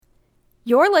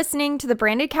You're listening to the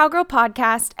Branded Cowgirl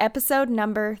Podcast, episode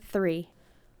number 3.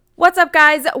 What's up,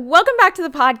 guys? Welcome back to the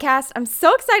podcast. I'm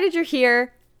so excited you're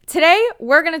here. Today,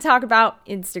 we're going to talk about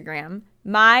Instagram,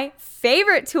 my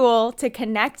favorite tool to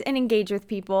connect and engage with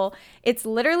people. It's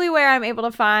literally where I'm able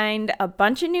to find a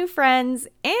bunch of new friends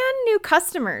and new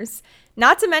customers.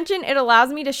 Not to mention, it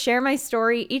allows me to share my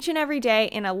story each and every day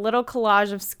in a little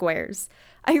collage of squares.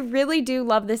 I really do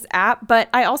love this app, but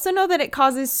I also know that it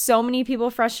causes so many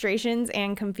people frustrations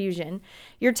and confusion.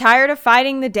 You're tired of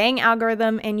fighting the dang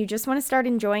algorithm and you just want to start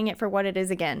enjoying it for what it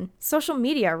is again. Social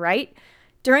media, right?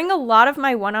 During a lot of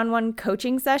my one-on-one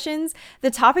coaching sessions, the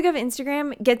topic of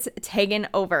Instagram gets taken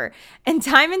over. And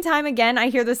time again, I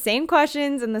hear the same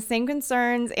questions and the same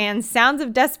concerns and sounds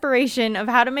of desperation of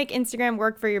how to make Instagram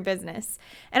work for your business.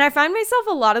 And I find myself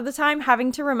a lot of the time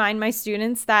having to remind my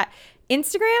students that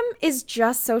Instagram is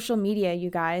just social media, you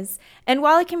guys. And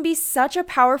while it can be such a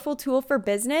powerful tool for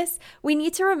business, we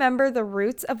need to remember the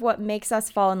roots of what makes us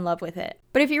fall in love with it.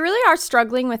 But if you really are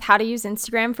struggling with how to use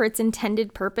Instagram for its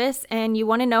intended purpose and you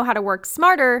want to know how to work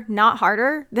smarter, not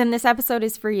harder, then this episode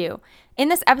is for you. In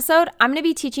this episode, I'm going to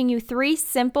be teaching you 3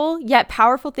 simple yet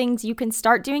powerful things you can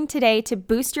start doing today to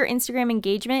boost your Instagram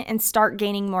engagement and start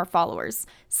gaining more followers.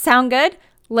 Sound good?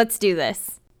 Let's do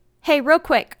this. Hey, real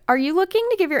quick, are you looking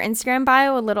to give your Instagram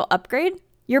bio a little upgrade?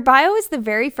 Your bio is the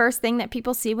very first thing that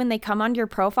people see when they come onto your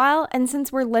profile, and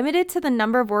since we're limited to the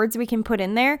number of words we can put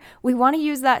in there, we want to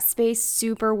use that space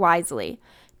super wisely.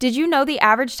 Did you know the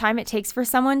average time it takes for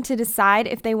someone to decide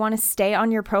if they want to stay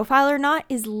on your profile or not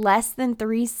is less than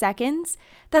 3 seconds?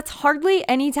 That's hardly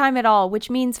any time at all,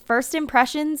 which means first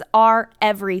impressions are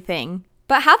everything.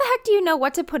 But how the heck do you know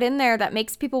what to put in there that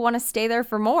makes people want to stay there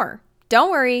for more? Don't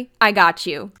worry, I got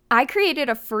you. I created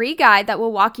a free guide that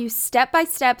will walk you step by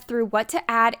step through what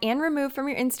to add and remove from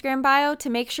your Instagram bio to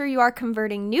make sure you are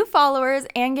converting new followers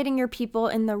and getting your people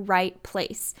in the right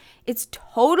place. It's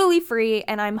totally free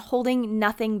and I'm holding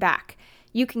nothing back.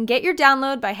 You can get your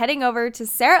download by heading over to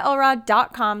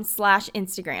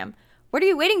sarahelrod.com/Instagram. What are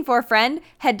you waiting for, friend?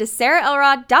 Head to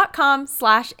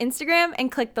sarahelrod.com/Instagram and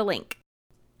click the link.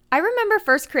 I remember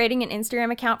first creating an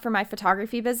Instagram account for my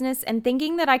photography business and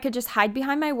thinking that I could just hide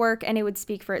behind my work and it would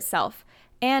speak for itself.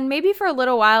 And maybe for a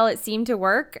little while it seemed to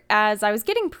work as I was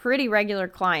getting pretty regular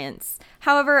clients.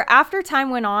 However, after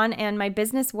time went on and my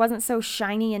business wasn't so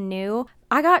shiny and new,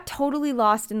 I got totally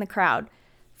lost in the crowd.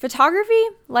 Photography,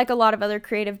 like a lot of other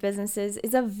creative businesses,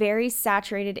 is a very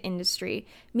saturated industry,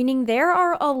 meaning there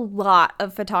are a lot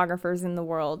of photographers in the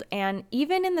world, and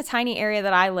even in the tiny area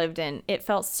that I lived in, it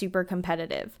felt super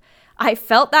competitive. I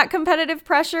felt that competitive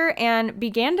pressure and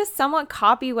began to somewhat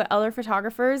copy what other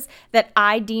photographers that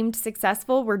I deemed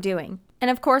successful were doing. And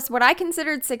of course, what I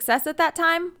considered success at that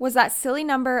time was that silly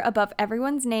number above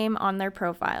everyone's name on their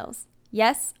profiles.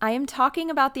 Yes, I am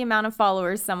talking about the amount of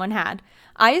followers someone had.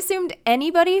 I assumed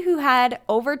anybody who had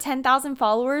over 10,000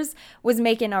 followers was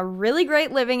making a really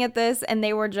great living at this and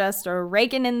they were just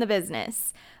raking in the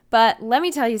business. But let me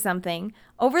tell you something.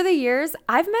 Over the years,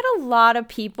 I've met a lot of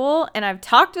people and I've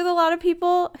talked with a lot of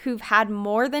people who've had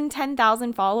more than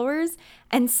 10,000 followers,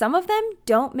 and some of them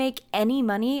don't make any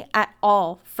money at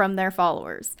all from their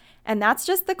followers. And that's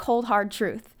just the cold, hard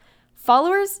truth.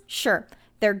 Followers, sure,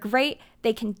 they're great.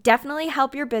 They can definitely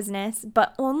help your business,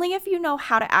 but only if you know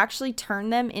how to actually turn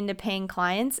them into paying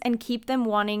clients and keep them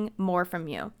wanting more from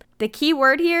you. The key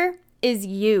word here is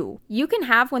you. You can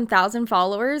have 1,000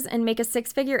 followers and make a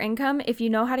 6-figure income if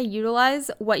you know how to utilize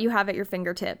what you have at your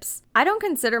fingertips. I don't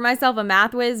consider myself a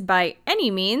math whiz by any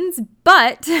means,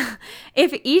 but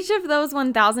if each of those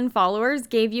 1,000 followers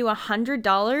gave you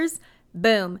 $100,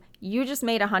 boom, you just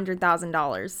made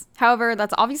 $100,000. However,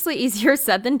 that's obviously easier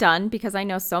said than done because I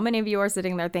know so many of you are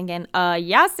sitting there thinking,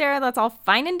 yeah, Sarah, that's all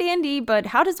fine and dandy, but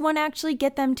how does one actually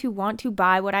get them to want to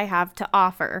buy what I have to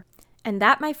offer? And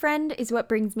that, my friend, is what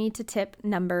brings me to tip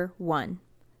number 1.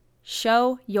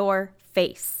 Show your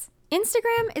face.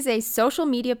 Instagram is a social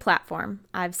media platform.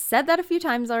 I've said that a few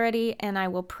times already, and I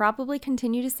will probably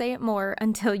continue to say it more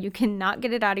until you cannot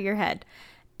get it out of your head.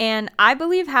 And I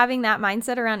believe having that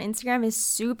mindset around Instagram is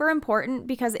super important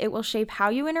because it will shape how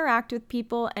you interact with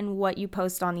people and what you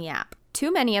post on the app.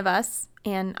 Too many of us,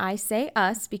 and I say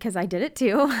us because I did it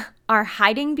too, are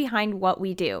hiding behind what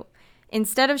we do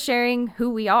instead of sharing who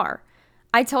we are.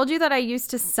 I told you that I used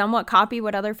to somewhat copy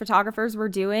what other photographers were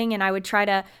doing, and I would try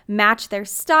to match their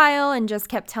style and just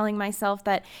kept telling myself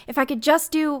that if I could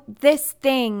just do this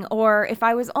thing, or if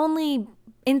I was only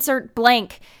insert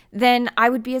blank, then I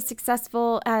would be as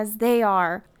successful as they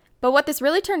are. But what this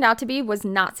really turned out to be was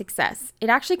not success. It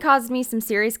actually caused me some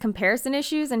serious comparison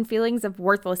issues and feelings of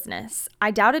worthlessness. I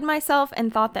doubted myself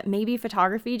and thought that maybe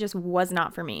photography just was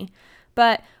not for me.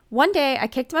 But one day I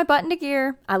kicked my butt into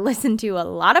gear. I listened to a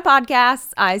lot of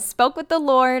podcasts. I spoke with the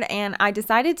Lord, and I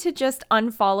decided to just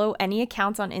unfollow any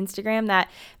accounts on Instagram that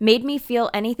made me feel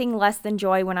anything less than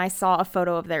joy when I saw a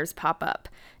photo of theirs pop up.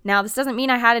 Now, this doesn't mean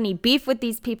I had any beef with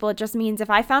these people. It just means if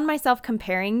I found myself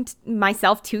comparing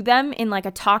myself to them in like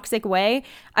a toxic way,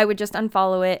 I would just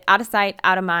unfollow it, out of sight,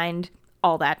 out of mind,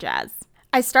 all that jazz.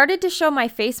 I started to show my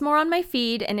face more on my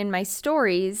feed and in my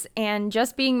stories and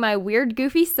just being my weird,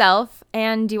 goofy self.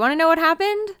 And do you want to know what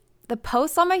happened? The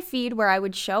posts on my feed where I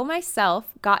would show myself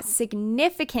got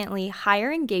significantly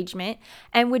higher engagement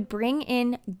and would bring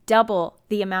in double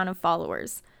the amount of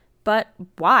followers. But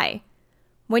why?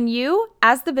 When you,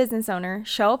 as the business owner,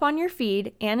 show up on your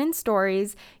feed and in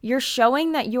stories, you're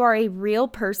showing that you are a real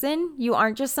person. You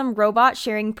aren't just some robot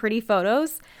sharing pretty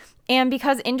photos. And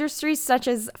because industries such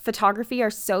as photography are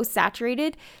so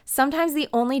saturated, sometimes the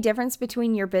only difference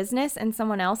between your business and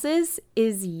someone else's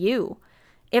is you.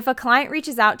 If a client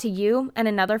reaches out to you and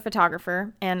another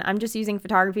photographer, and I'm just using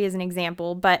photography as an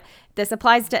example, but this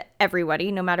applies to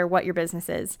everybody, no matter what your business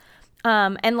is.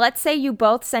 And let's say you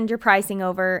both send your pricing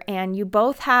over and you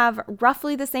both have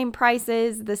roughly the same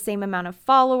prices, the same amount of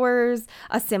followers,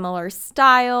 a similar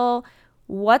style.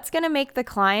 What's going to make the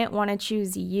client want to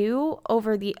choose you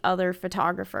over the other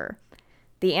photographer?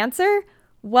 The answer?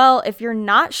 Well, if you're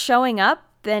not showing up,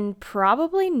 then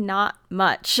probably not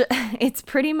much. It's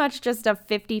pretty much just a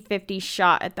 50-50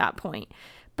 shot at that point.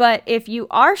 But if you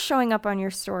are showing up on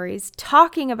your stories,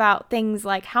 talking about things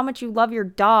like how much you love your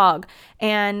dog,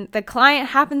 and the client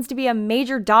happens to be a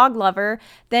major dog lover,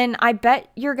 then I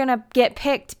bet you're going to get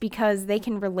picked because they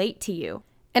can relate to you.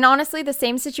 And honestly, the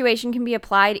same situation can be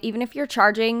applied even if you're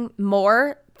charging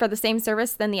more for the same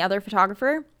service than the other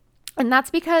photographer. And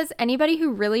that's because anybody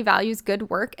who really values good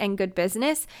work and good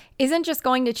business isn't just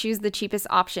going to choose the cheapest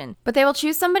option, but they will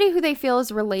choose somebody who they feel is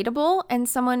relatable and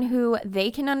someone who they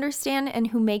can understand and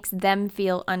who makes them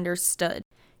feel understood.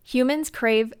 Humans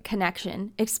crave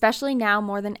connection, especially now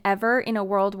more than ever in a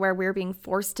world where we're being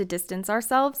forced to distance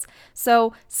ourselves.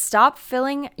 So stop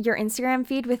filling your Instagram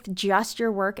feed with just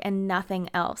your work and nothing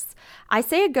else. I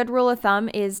say a good rule of thumb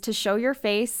is to show your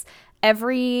face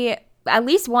at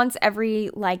least once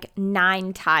every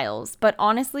 9 tiles. But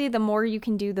honestly, the more you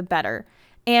can do, the better.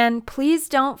 And please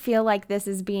don't feel like this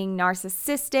is being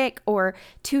narcissistic or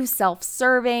too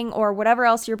self-serving or whatever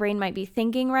else your brain might be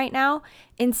thinking right now.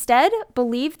 Instead,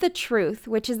 believe the truth,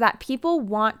 which is that people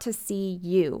want to see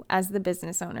you as the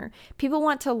business owner. People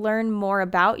want to learn more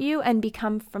about you and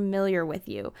become familiar with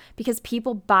you because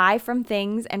people buy from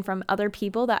things and from other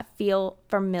people that feel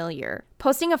familiar.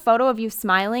 Posting a photo of you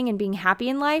smiling and being happy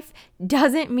in life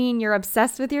doesn't mean you're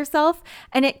obsessed with yourself,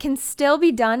 and it can still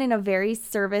be done in a very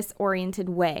service-oriented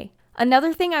way.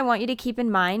 Another thing I want you to keep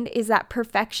in mind is that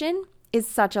perfection is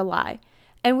such a lie.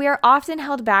 And we are often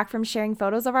held back from sharing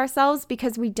photos of ourselves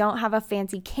because we don't have a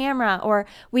fancy camera or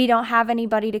we don't have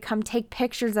anybody to come take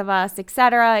pictures of us,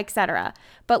 etc., etc.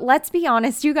 But let's be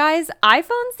honest, you guys,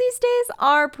 iPhones these days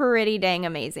are pretty dang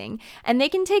amazing, and they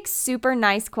can take super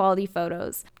nice quality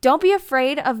photos. Don't be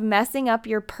afraid of messing up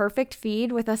your perfect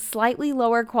feed with a slightly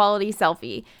lower quality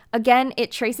selfie. Again,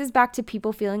 it traces back to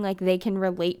people feeling like they can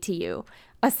relate to you.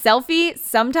 A selfie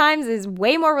sometimes is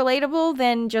way more relatable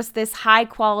than just this high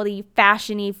quality,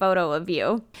 fashion-y photo of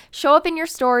you. Show up in your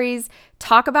stories,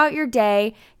 talk about your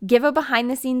day, give a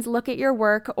behind the scenes look at your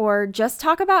work, or just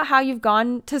talk about how you've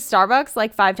gone to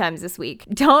Starbucks 5 times this week.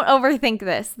 Don't overthink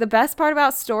this. The best part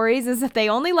about stories is that they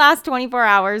only last 24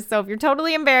 hours, so if you're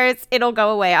totally embarrassed, it'll go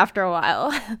away after a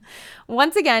while.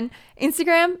 Once again,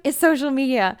 Instagram is social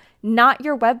media, not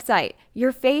your website.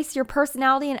 Your face, your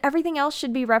personality, and everything else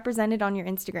should be represented on your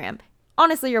Instagram.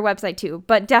 Honestly, your website too,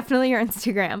 but definitely your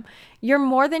Instagram. You're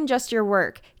more than just your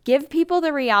work. Give people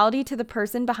the reality to the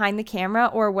person behind the camera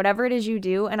or whatever it is you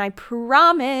do, and I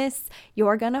promise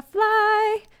you're gonna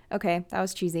fly. Okay, that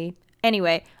was cheesy.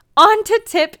 Anyway, on to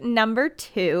tip number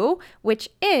 2, which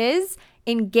is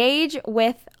engage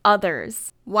with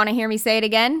others. Want to hear me say it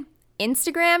again?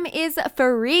 Instagram is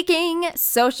freaking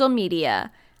social media.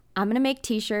 I'm going to make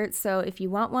t-shirts, so if you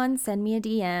want one, send me a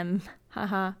DM.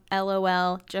 Haha,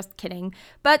 LOL, just kidding.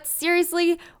 But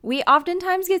seriously, we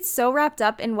oftentimes get so wrapped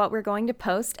up in what we're going to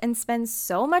post and spend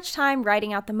so much time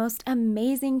writing out the most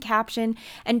amazing caption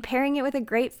and pairing it with a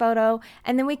great photo,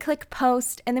 and then we click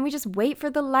post, and then we just wait for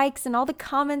the likes and all the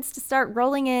comments to start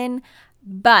rolling in.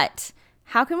 But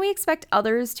how can we expect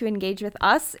others to engage with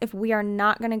us if we are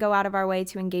not going to go out of our way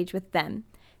to engage with them?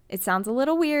 It sounds a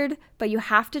little weird, but you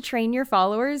have to train your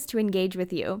followers to engage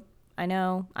with you. I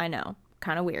know,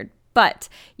 kind of weird. But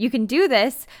you can do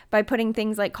this by putting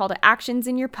things like call to actions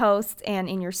in your posts and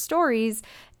in your stories.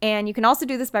 And you can also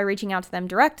do this by reaching out to them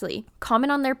directly.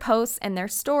 Comment on their posts and their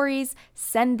stories,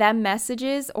 send them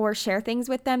messages, or share things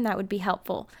with them that would be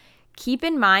helpful. Keep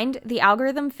in mind, the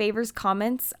algorithm favors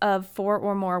comments of 4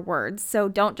 or more words. So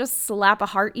don't just slap a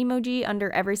heart emoji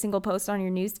under every single post on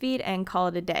your newsfeed and call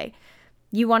it a day.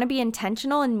 You want to be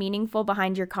intentional and meaningful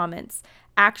behind your comments.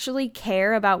 Actually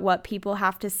care about what people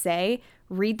have to say,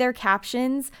 read their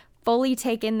captions, fully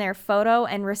take in their photo,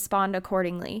 and respond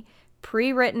accordingly.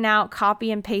 Pre-written out,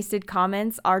 copy and pasted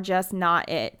comments are just not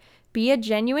it. Be a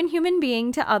genuine human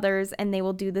being to others, and they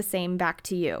will do the same back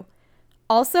to you.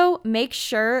 Also, make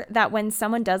sure that when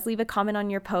someone does leave a comment on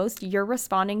your post, you're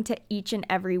responding to each and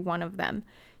every one of them.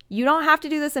 You don't have to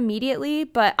do this immediately,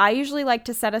 but I usually like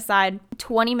to set aside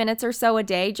 20 minutes or so a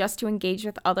day just to engage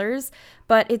with others.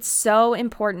 But it's so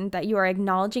important that you are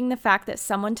acknowledging the fact that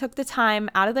someone took the time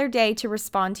out of their day to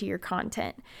respond to your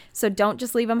content. So don't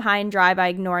just leave them high and dry by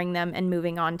ignoring them and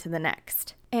moving on to the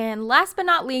next. And last but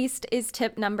not least is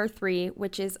tip number 3,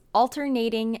 which is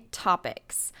alternating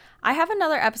topics. I have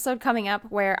another episode coming up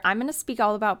where I'm going to speak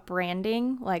all about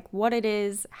branding, like what it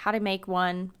is, how to make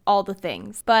one, all the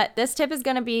things. But this tip is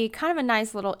going to be kind of a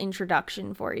nice little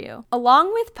introduction for you.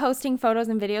 Along with posting photos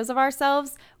and videos of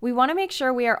ourselves, we want to make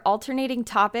sure we are alternating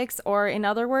topics, or in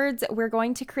other words, we're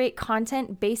going to create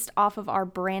content based off of our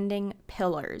branding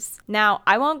pillars. Now,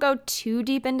 I won't go too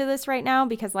deep into this right now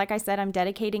because, like I said, I'm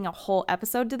dedicating a whole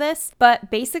episode to this.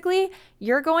 But basically,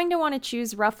 you're going to want to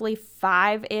choose roughly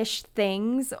 5-ish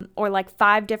things, or like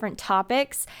 5 different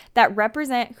topics that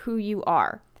represent who you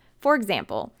are. For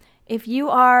example, if you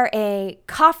are a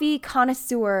coffee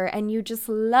connoisseur and you just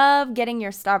love getting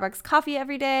your Starbucks coffee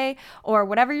every day, or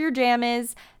whatever your jam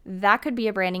is, that could be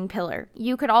a branding pillar.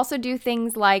 You could also do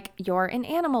things like you're an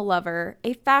animal lover,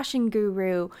 a fashion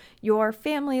guru, your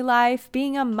family life,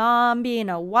 being a mom, being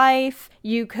a wife.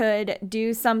 You could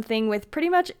do something with pretty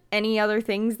much any other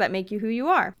things that make you who you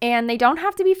are. And they don't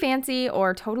have to be fancy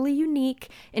or totally unique.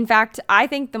 In fact, I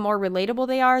think the more relatable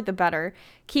they are, the better.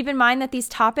 Keep in mind that these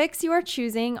topics you are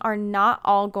choosing are not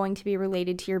all going to be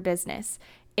related to your business.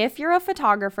 If you're a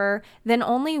photographer, then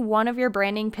only one of your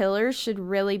branding pillars should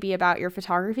really be about your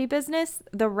photography business.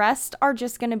 The rest are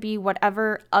just going to be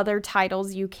whatever other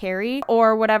titles you carry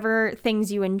or whatever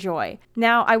things you enjoy.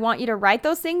 Now, I want you to write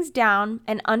those things down,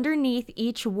 and underneath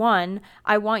each one,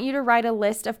 I want you to write a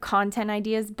list of content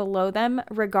ideas below them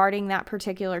regarding that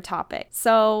particular topic.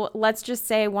 So let's just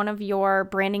say one of your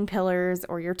branding pillars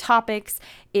or your topics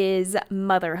is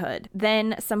motherhood.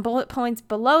 Then some bullet points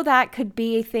below that could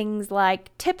be things like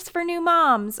tips for new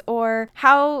moms, or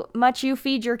how much you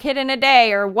feed your kid in a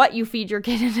day, or what you feed your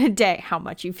kid in a day. How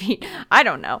much you feed, I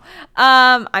don't know.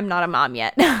 I'm not a mom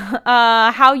yet.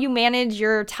 How you manage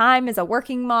your time as a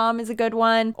working mom is a good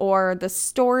one, or the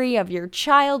story of your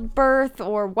childbirth,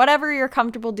 or whatever you're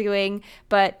comfortable doing,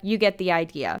 but you get the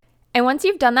idea. And once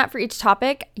you've done that for each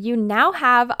topic, you now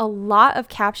have a lot of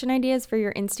caption ideas for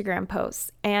your Instagram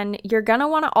posts, and you're gonna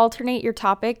wanna alternate your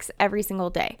topics every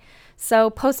single day.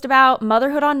 So post about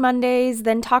motherhood on Mondays,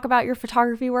 then talk about your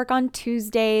photography work on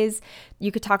Tuesdays.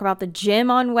 You could talk about the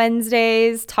gym on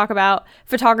Wednesdays, talk about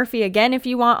photography again if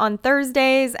you want on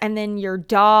Thursdays, and then your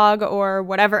dog or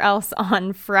whatever else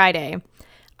on Friday.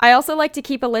 I also like to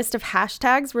keep a list of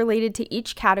hashtags related to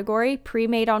each category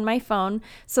pre-made on my phone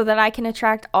so that I can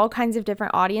attract all kinds of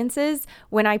different audiences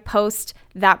when I post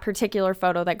that particular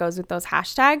photo that goes with those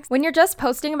hashtags. When you're just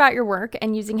posting about your work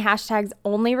and using hashtags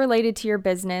only related to your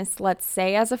business, let's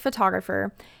say as a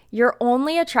photographer, you're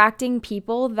only attracting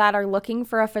people that are looking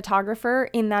for a photographer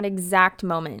in that exact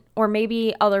moment, or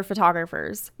maybe other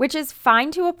photographers, which is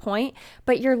fine to a point,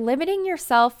 but you're limiting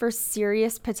yourself for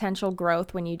serious potential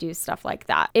growth when you do stuff like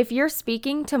that. If you're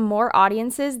speaking to more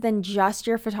audiences than just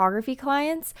your photography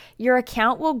clients, your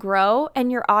account will grow and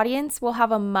your audience will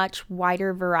have a much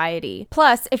wider variety.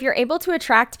 Plus, if you're able to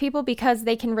attract people because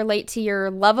they can relate to your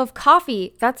love of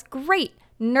coffee, that's great.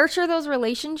 Nurture those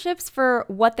relationships for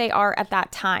what they are at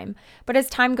that time. But as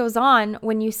time goes on,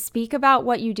 when you speak about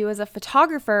what you do as a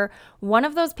photographer, one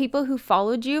of those people who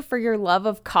followed you for your love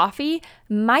of coffee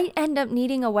might end up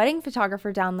needing a wedding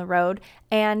photographer down the road,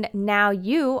 and now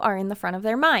you are in the front of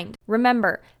their mind.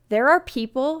 Remember, there are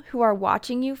people who are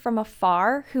watching you from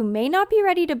afar who may not be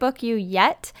ready to book you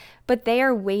yet, but they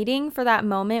are waiting for that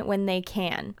moment when they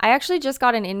can. I actually just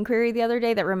got an inquiry the other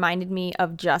day that reminded me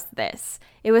of just this.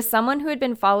 It was someone who had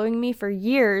been following me for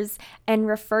years and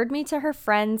referred me to her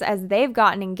friends as they've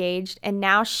gotten engaged, and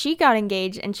now she got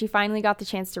engaged and she finally got the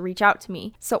chance to reach out to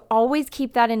me. So always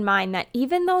keep that in mind, that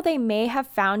even though they may have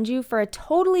found you for a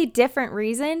totally different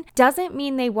reason, doesn't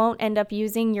mean they won't end up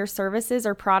using your services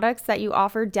or products that you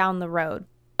offer down the road.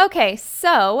 Okay,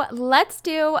 so let's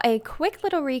do a quick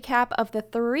little recap of the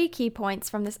 3 key points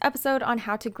from this episode on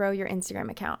how to grow your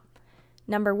Instagram account.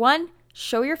 Number 1,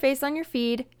 show your face on your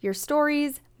feed, your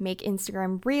stories, make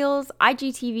Instagram Reels,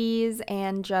 IGTVs,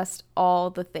 and just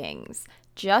all the things.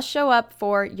 Just show up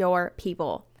for your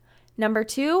people. Number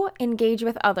 2, engage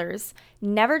with others.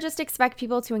 Never just expect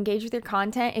people to engage with your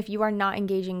content if you are not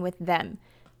engaging with them.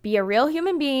 Be a real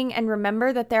human being and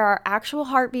remember that there are actual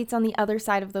heartbeats on the other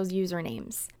side of those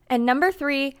usernames. And number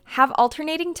 3, have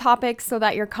alternating topics so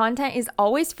that your content is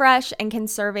always fresh and can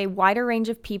serve a wider range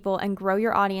of people and grow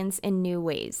your audience in new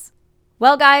ways.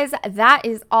 Well, guys, that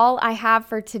is all I have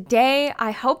for today.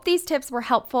 I hope these tips were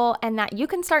helpful and that you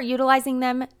can start utilizing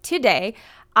them today.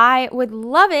 I would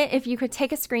love it if you could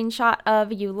take a screenshot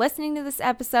of you listening to this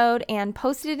episode and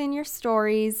post it in your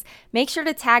stories. Make sure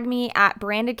to tag me at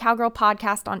Branded Cowgirl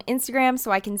Podcast on Instagram so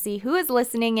I can see who is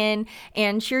listening in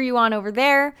and cheer you on over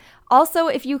there. Also,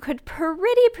 if you could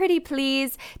pretty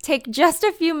please take just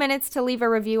a few minutes to leave a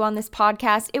review on this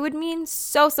podcast, it would mean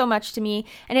so much to me,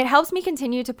 and it helps me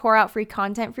continue to pour out free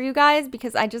content for you guys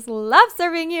because I just love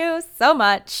serving you so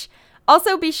much.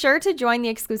 Also, be sure to join the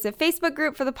exclusive Facebook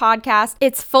group for the podcast.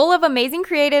 It's full of amazing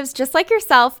creatives just like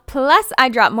yourself. Plus, I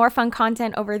drop more fun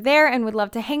content over there and would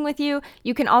love to hang with you.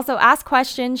 You can also ask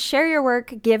questions, share your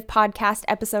work, give podcast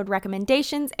episode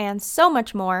recommendations, and so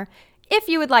much more. If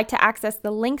you would like to access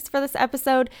the links for this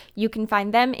episode, you can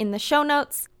find them in the show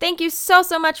notes. Thank you so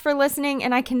much for listening,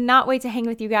 and I cannot wait to hang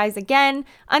with you guys again.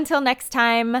 Until next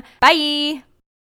time, bye!